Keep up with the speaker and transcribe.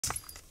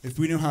if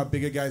we knew how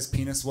big a guy's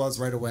penis was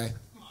right away.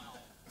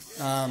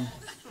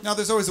 Now,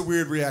 there's always a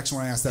weird reaction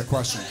when I ask that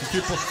question.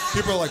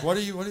 People are like, what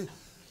are you?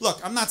 Look,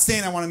 I'm not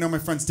saying I want to know my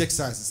friend's dick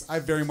sizes. I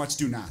very much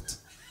do not.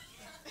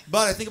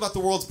 But I think about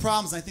the world's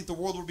problems, and I think the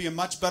world would be a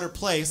much better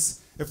place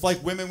if,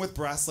 like, women with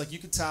breasts, like you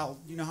could tell,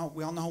 you know how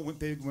we all know how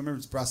big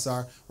women's breasts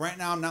are. Right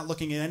now, I'm not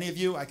looking at any of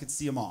you. I could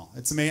see them all.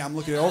 It's me. I'm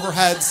looking at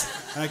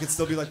overheads, and I could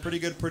still be like, pretty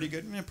good, pretty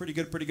good, pretty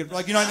good, pretty good.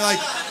 Like, you know, like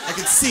I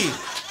could see.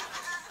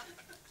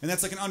 And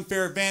that's like an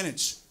unfair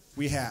advantage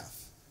we have.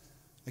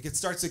 Like, it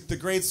starts at the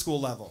grade school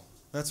level.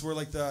 That's where,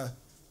 like, the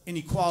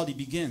inequality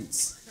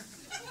begins.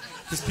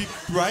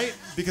 Right?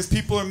 Because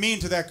people are mean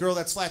to that girl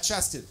that's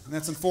flat-chested, and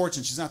that's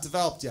unfortunate. She's not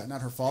developed yet.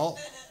 Not her fault.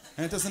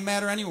 And it doesn't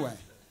matter anyway.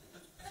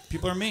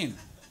 People are mean.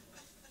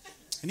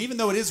 And even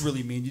though it is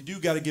really mean, you do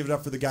got to give it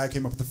up for the guy who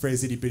came up with the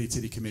phrase itty-bitty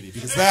titty committee,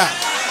 because that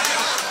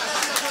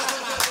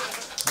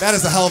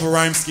is a hell of a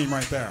rhyme scheme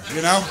right there,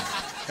 you know?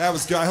 That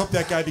was good. I hope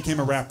that guy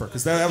became a rapper,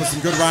 because that was some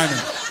good rhyming.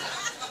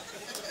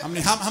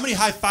 How many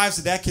high fives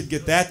did that kid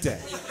get that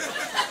day?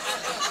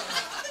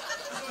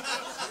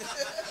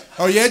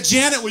 Oh yeah,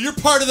 Janet? Well, you're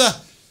part of the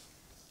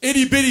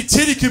itty-bitty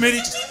titty committee.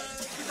 You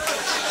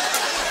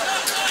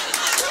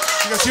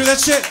guys hear that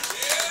shit?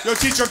 Yo,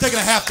 teacher, I'm taking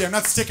a half day. I'm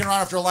not sticking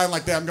around after a line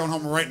like that. I'm going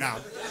home right now.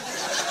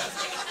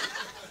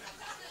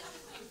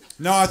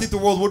 No, I think the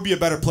world would be a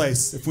better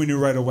place if we knew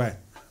right away.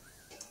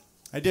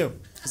 I do.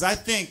 Because I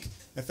think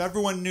if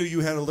everyone knew you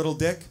had a little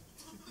dick,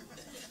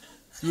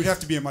 you would have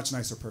to be a much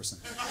nicer person.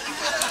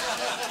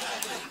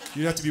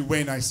 You'd have to be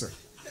way nicer.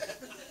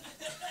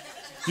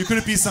 You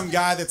couldn't be some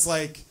guy that's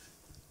like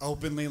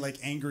openly like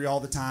angry all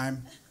the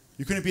time.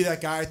 You couldn't be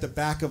that guy at the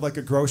back of like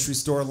a grocery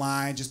store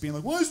line just being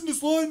like, why isn't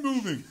this line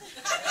moving?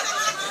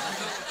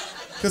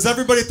 Because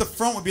everybody at the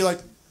front would be like,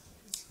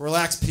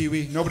 relax,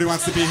 Pee-wee. Nobody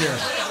wants to be here.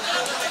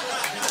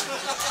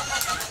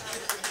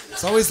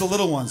 It's always the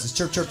little ones. It's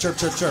chirp, chirp, chirp,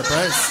 chirp, chirp,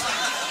 right?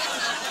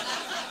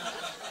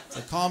 It's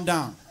like, calm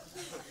down.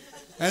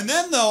 And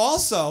then, though,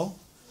 also,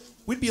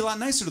 we'd be a lot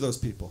nicer to those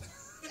people.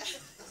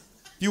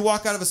 You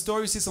walk out of a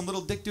store, you see some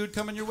little dick dude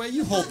coming your way,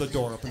 you hold the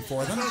door open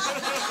for them.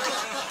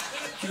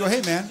 You go,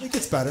 hey, man, it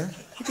gets better.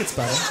 It gets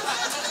better.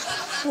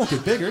 It won't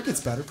get bigger. It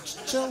gets better.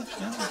 Chill. You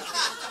know?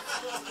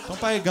 Don't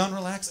buy a gun.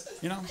 Relax.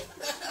 You know?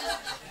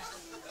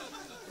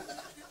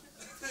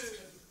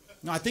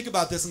 No, I think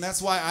about this, and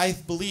that's why I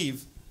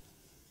believe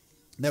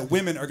that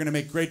women are going to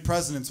make great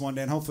presidents one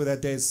day, and hopefully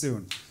that day is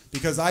soon.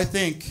 Because I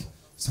think,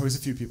 there's always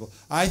a few people,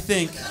 I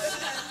think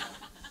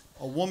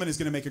a woman is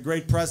going to make a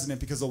great president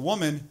because a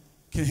woman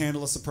can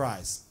handle a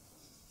surprise.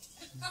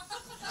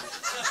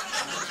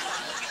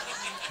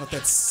 Let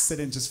that sit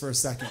in just for a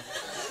second.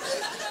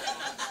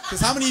 Because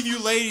how many of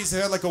you ladies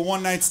have had like a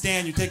one-night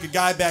stand, you take a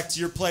guy back to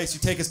your place, you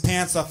take his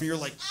pants off, and you're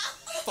like,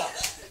 fuck.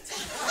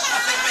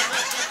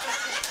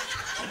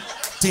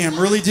 Damn,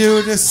 really,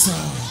 dude? This,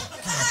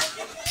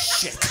 God,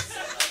 shit.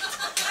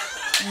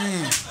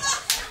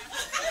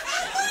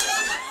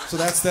 So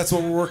that's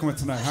what we're working with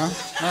tonight, huh?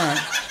 All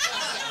right.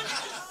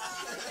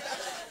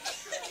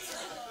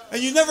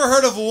 And you never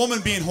heard of a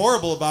woman being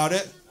horrible about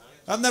it.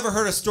 I've never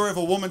heard a story of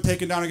a woman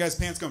taking down a guy's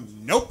pants going,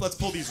 nope, let's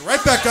pull these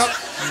right back up.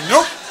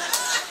 Nope.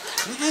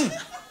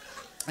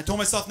 I told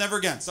myself never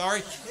again.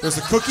 Sorry. There's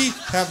a cookie.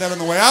 Have that on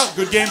the way out.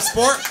 Good game,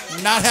 sport.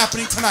 Not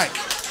happening tonight.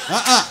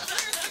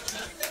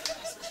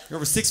 You're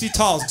over 6 feet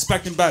tall. I was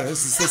expecting better.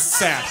 This is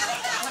sad.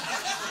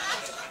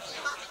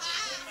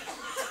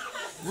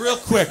 Real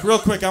quick,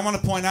 I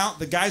want to point out,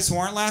 the guys who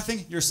aren't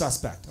laughing, you're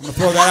suspect. I'm going to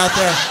throw that out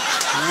there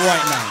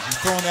right now. I'm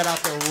throwing that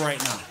out there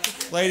right now.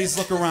 Ladies,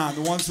 look around.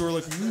 The ones who are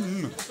like,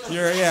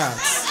 yeah.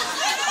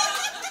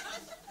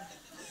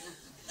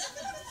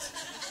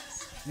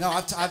 No,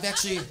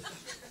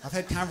 I've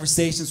had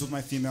conversations with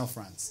my female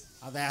friends.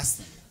 I've asked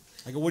them.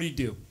 I go, what do you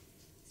do?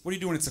 What do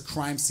you do when it's a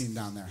crime scene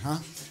down there, huh?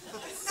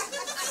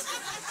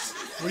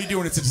 What do you do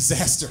when it's a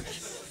disaster?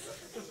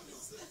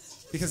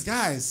 Because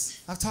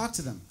guys, I've talked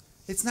to them.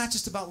 It's not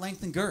just about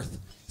length and girth.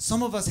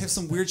 Some of us have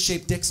some weird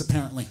shaped dicks,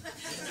 apparently.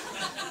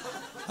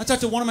 I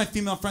talked to one of my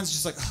female friends,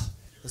 just like, oh,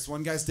 this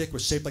one guy's dick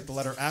was shaped like the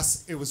letter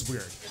S. It was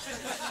weird.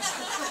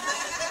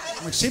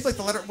 I'm like, shaped like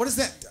the letter, what is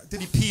that? Did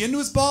he pee into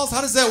his balls?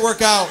 How does that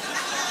work out?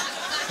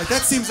 Like,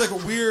 that seems like a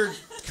weird,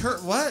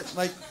 what?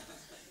 Like,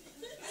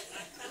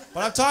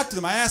 but I've talked to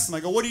them. I asked them, I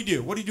go, what do you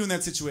do? What do you do in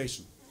that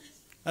situation?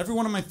 Every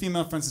one of my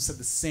female friends have said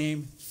the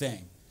same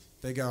thing.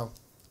 They go,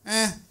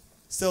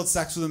 still had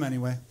sex with him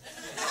anyway.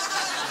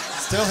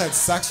 Still had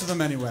sex with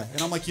him anyway.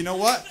 And I'm like, you know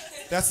what?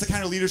 That's the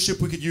kind of leadership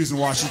we could use in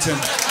Washington.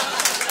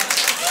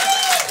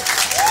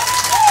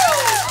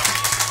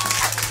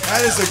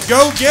 That is a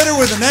go-getter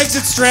with an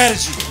exit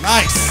strategy.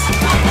 Nice.